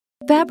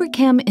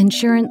Fabricam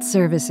Insurance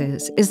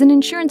Services is an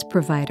insurance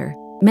provider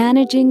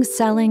managing,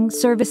 selling,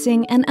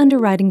 servicing, and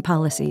underwriting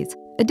policies.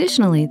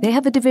 Additionally, they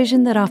have a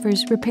division that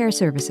offers repair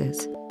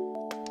services.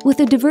 With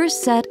a diverse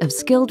set of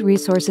skilled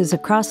resources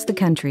across the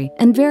country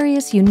and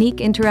various unique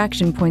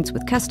interaction points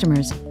with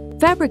customers,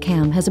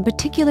 Fabricam has a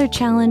particular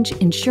challenge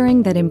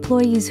ensuring that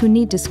employees who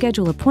need to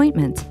schedule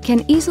appointments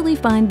can easily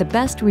find the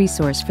best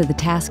resource for the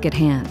task at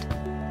hand.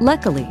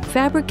 Luckily,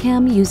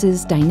 Fabricam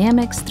uses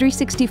Dynamics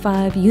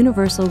 365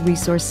 Universal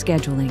Resource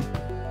Scheduling.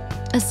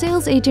 A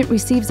sales agent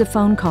receives a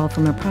phone call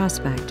from a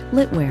prospect,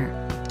 Litware,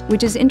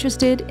 which is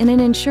interested in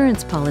an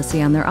insurance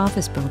policy on their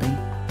office building.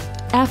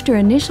 After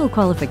initial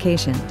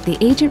qualification, the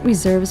agent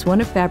reserves one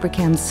of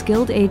Fabricam's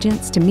skilled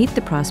agents to meet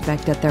the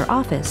prospect at their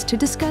office to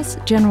discuss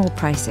general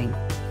pricing.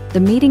 The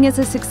meeting is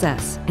a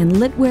success, and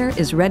Litware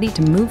is ready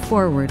to move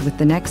forward with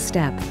the next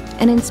step,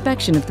 an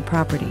inspection of the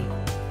property.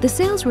 The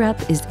sales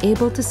rep is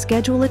able to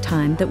schedule a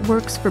time that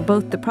works for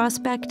both the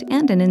prospect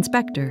and an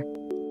inspector.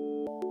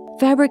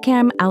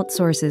 Fabricam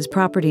outsources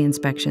property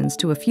inspections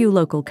to a few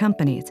local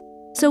companies,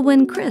 so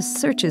when Chris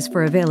searches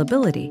for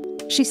availability,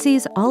 she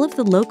sees all of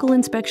the local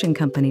inspection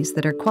companies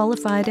that are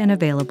qualified and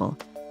available.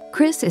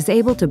 Chris is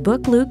able to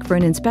book Luke for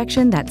an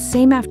inspection that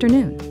same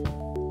afternoon.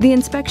 The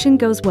inspection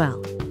goes well,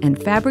 and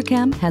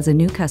Fabricam has a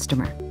new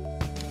customer.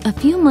 A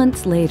few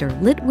months later,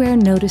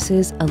 Litware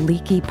notices a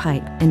leaky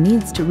pipe and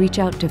needs to reach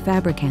out to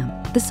Fabricam.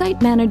 The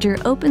site manager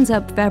opens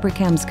up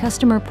Fabricam's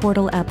customer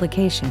portal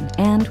application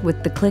and,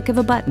 with the click of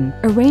a button,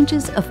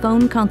 arranges a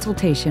phone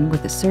consultation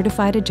with a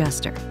certified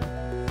adjuster.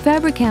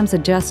 Fabricam's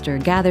adjuster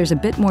gathers a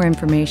bit more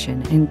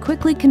information and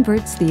quickly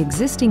converts the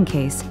existing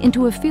case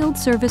into a field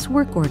service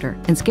work order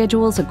and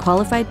schedules a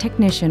qualified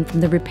technician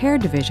from the repair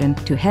division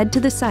to head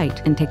to the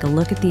site and take a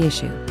look at the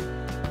issue.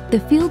 The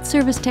field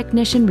service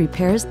technician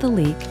repairs the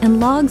leak and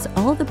logs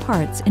all the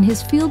parts in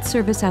his field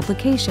service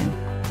application.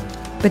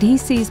 But he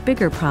sees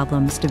bigger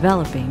problems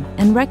developing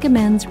and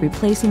recommends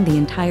replacing the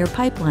entire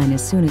pipeline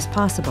as soon as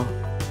possible.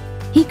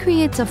 He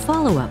creates a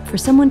follow-up for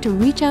someone to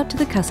reach out to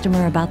the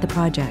customer about the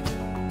project.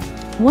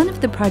 One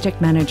of the project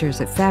managers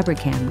at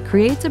Fabricam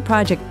creates a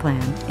project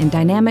plan in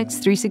Dynamics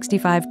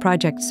 365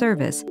 Project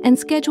Service and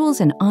schedules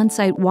an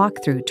on-site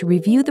walkthrough to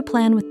review the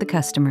plan with the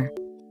customer.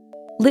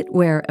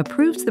 Litware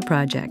approves the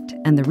project,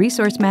 and the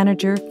resource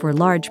manager for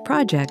large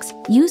projects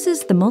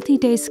uses the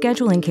multi-day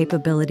scheduling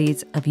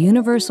capabilities of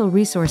Universal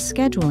Resource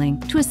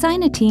Scheduling to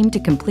assign a team to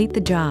complete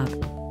the job.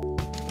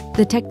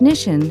 The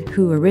technician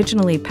who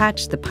originally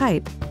patched the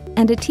pipe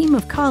and a team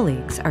of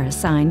colleagues are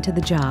assigned to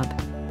the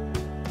job.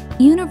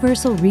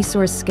 Universal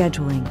Resource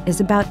Scheduling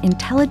is about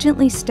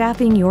intelligently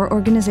staffing your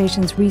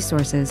organization's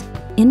resources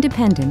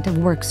independent of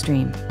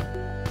workstream.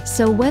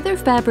 So whether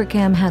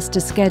Fabricam has to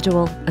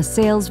schedule a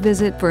sales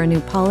visit for a new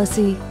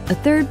policy, a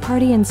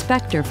third-party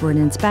inspector for an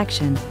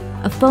inspection,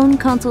 a phone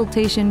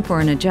consultation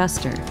for an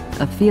adjuster,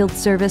 a field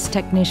service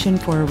technician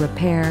for a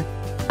repair,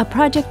 a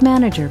project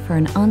manager for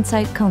an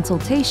on-site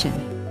consultation,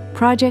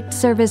 project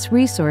service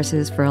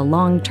resources for a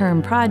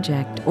long-term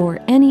project, or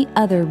any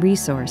other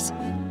resource,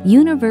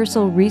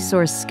 Universal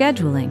Resource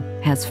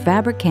Scheduling has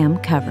Fabricam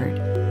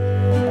covered.